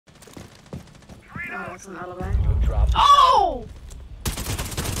that's an alibi. Oh!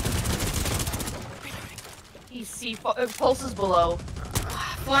 He pulses below.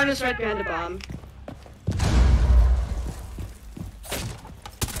 Florida's right behind the bomb.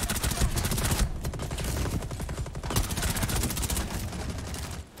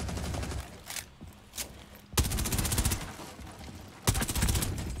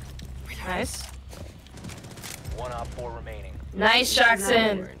 Nice. 1 op 4 remaining. Nice,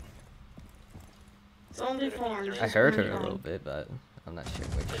 Jackson. It's only 4. I heard her a little bit, but I'm not sure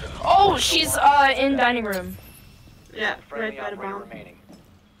which. Oh, she's in dining room. Yeah, right Friendly by the operator bomb. remaining.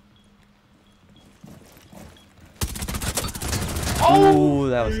 Oh,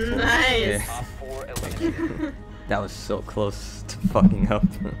 that was close. Nice. Yeah. Op 4 eliminated. That was so close to fucking up.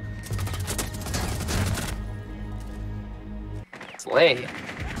 Slay.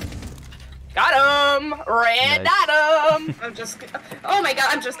 Got him! Red Nice. got him! I'm just. Oh my god,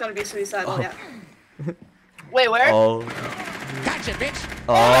 I'm just gonna be suicidal. Oh. Yeah. Wait, where? Oh. Gotcha, bitch.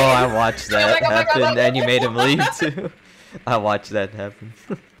 Oh, I watched Oh my that God, happen, and you made him leave too. I watched that happen.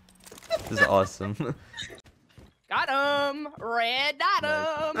 This is awesome. Got him! Red got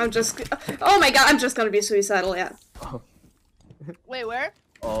him! I'm just. Oh my god, I'm just gonna be suicidal. Yeah. Oh. Wait, where?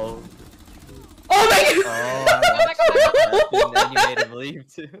 Oh. Oh my Oh, god. I watched that happen, and then you made him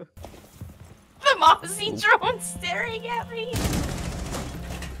leave too. The Mozzie drone staring at me!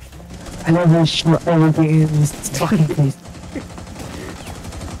 I love how short everything in this fucking place.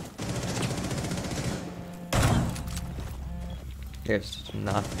 Here's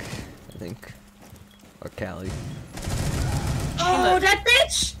Knock, I think. Or Callie. Oh, that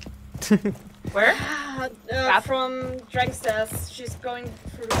bitch! Where? From Dragon's Death. She's going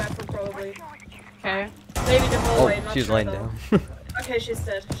through the bathroom probably. Okay. Maybe the Oh, hallway. Not she's sure laying though. down. Okay, she's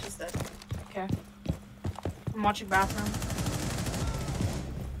dead. She's dead. Okay. I'm watching bathroom.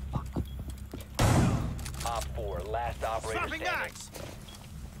 Op 4, last operator standing.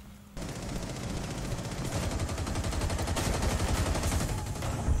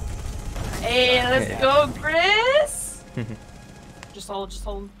 Hey, let's go, Chris! Just hold.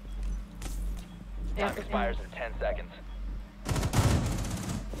 Time expires in 10 seconds.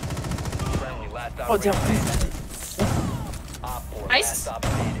 Friendly, last Oh, operator damn. standing. Op 4, Nice. last op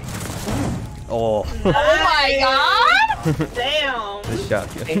standing. Oh. Oh my god! Damn. The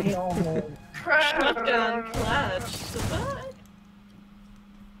shotgun. Shotgun clutch.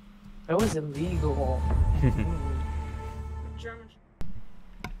 That was illegal. German.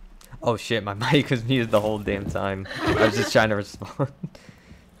 Oh shit, my mic was muted the whole damn time. I was just trying to respond.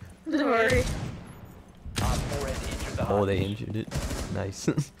 Don't worry. Op 4 has injured the Oh, they hostage. injured it. Nice.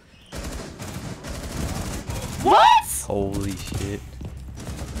 What? Holy shit.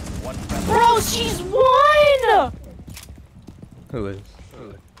 One friendly. Bro, she's won! Who is?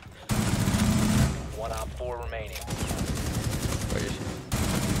 1 op 4 remaining. Where is she?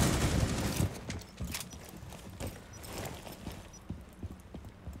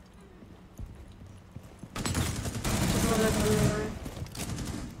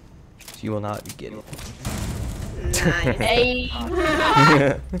 She will not be getting. Nice. Hey.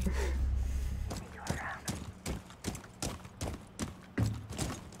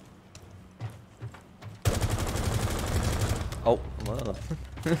 Oh, well.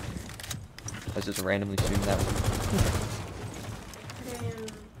 I was just randomly shooting that one.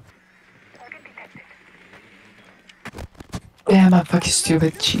 Damn, I'm fucking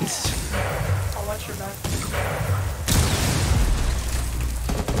stupid. Jeez. I'll watch your back.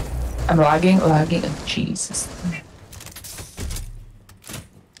 I'm lagging, and Jesus.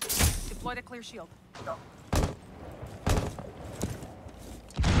 Deploy the clear shield.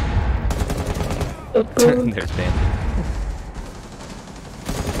 There's Bandit.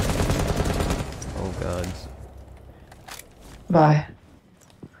 Oh god. Bye.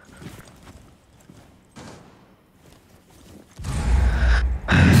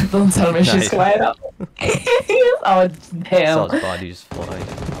 Don't tell me she's Nice. quiet up. Oh damn. Saw his body just fly.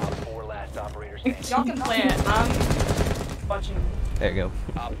 Op 4 last operator standing. Y'all can play it. I'm watching. There you go.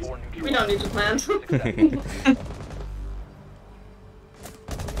 Op 4 neutral. We don't need to plan. Success.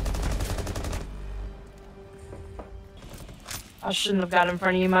 I shouldn't have got in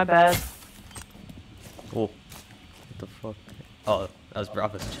front of you, my bad. Oh. What the fuck? Oh, that was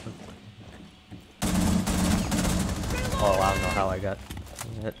Bravo's jump. Oh, I don't know how I got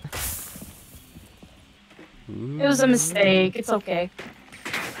that. It was a mistake. It's okay.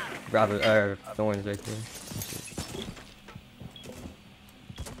 Bravo, Thorn's right there.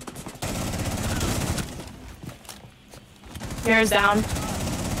 Mirror's down.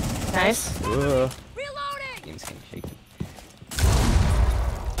 Nice. Reloading! Game's kinda shaky.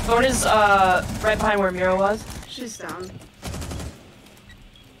 Phone is right behind where Mira was. She's down.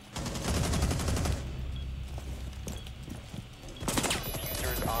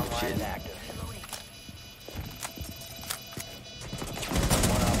 Diffuser is online and active.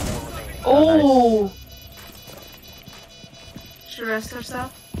 One op 4 remaining. Oh, She rests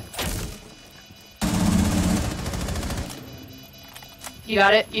herself. you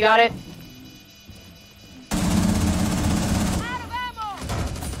got it. You got it.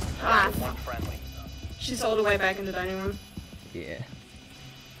 Ah, One friendly. she's all the way back in the dining room. Yeah.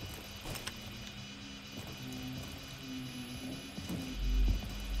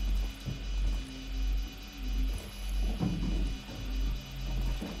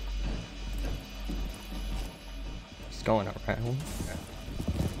 Just going around.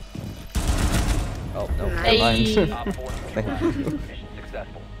 Oh no, never Hey. mind. Op 4 Thank you. mission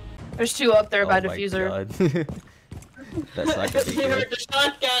successful. There's two up there by Oh my diffuser. God. That's not gonna be You heard good. the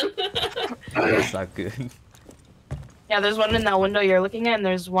shotgun. That's not good. Yeah, there's one in that window you're looking at, and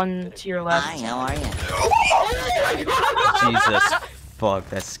there's one to your left. Hi, how are you? Jesus fuck,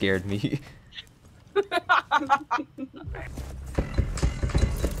 that scared me.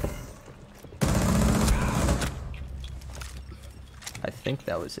 I think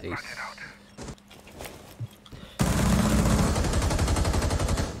that was Ace.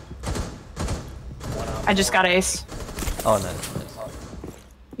 I just got ace. Oh, nice.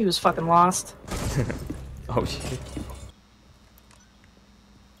 He was fucking lost. Oh shit.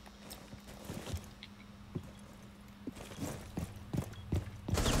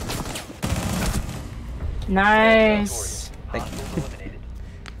 Nice. Thank you. Hostiles eliminated.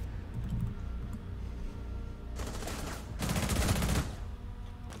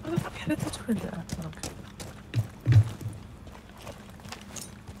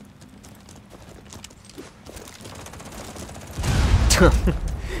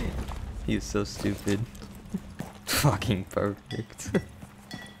 He's so stupid. Fucking perfect.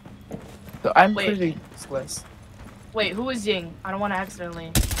 So I'm Wait. pretty useless. Wait, who is Ying? I don't want to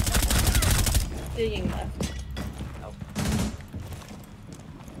accidentally. Digging left.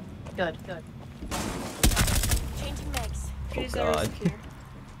 Good, good. Changing legs. She's God. secure.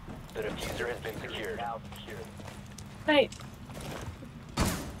 The diffuser has been secured. Now secured. Hey.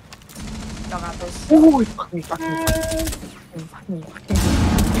 Y'all got this. Ooh, fuck me, fuck me, fuck me, fuck me.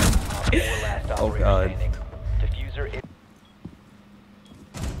 Op 4 last Oh, operator God. standing. Diffuser is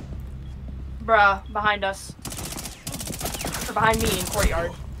Bruh, behind us. Or behind me in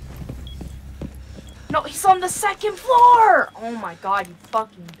courtyard. No, he's on the second floor! Oh my god, you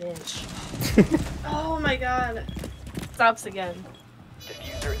fucking bitch. Oh my god. Stops again.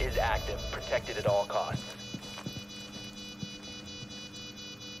 diffuser is active, protected at all costs.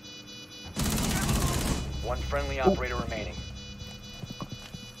 One friendly operator remaining.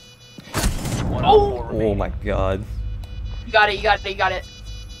 One Oh! op 4 Oh remaining. my god. You got it, you got it, you got it.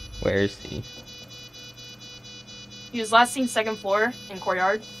 Where is he? He was last seen second floor in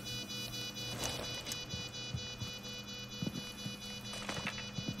courtyard.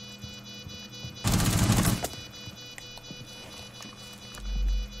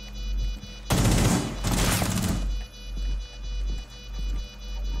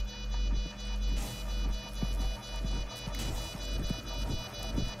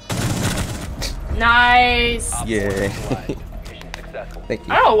 Nice! Op 4 Yeah. neutralized. Mission successful. Thank I you.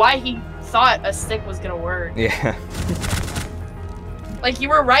 don't know why he thought a stick was gonna work. Yeah. Like, you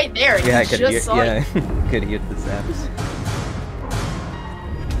were right there. Yeah, I You could just hear. saw Yeah, it. could hear the zaps.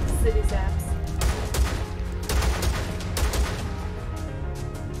 City zaps.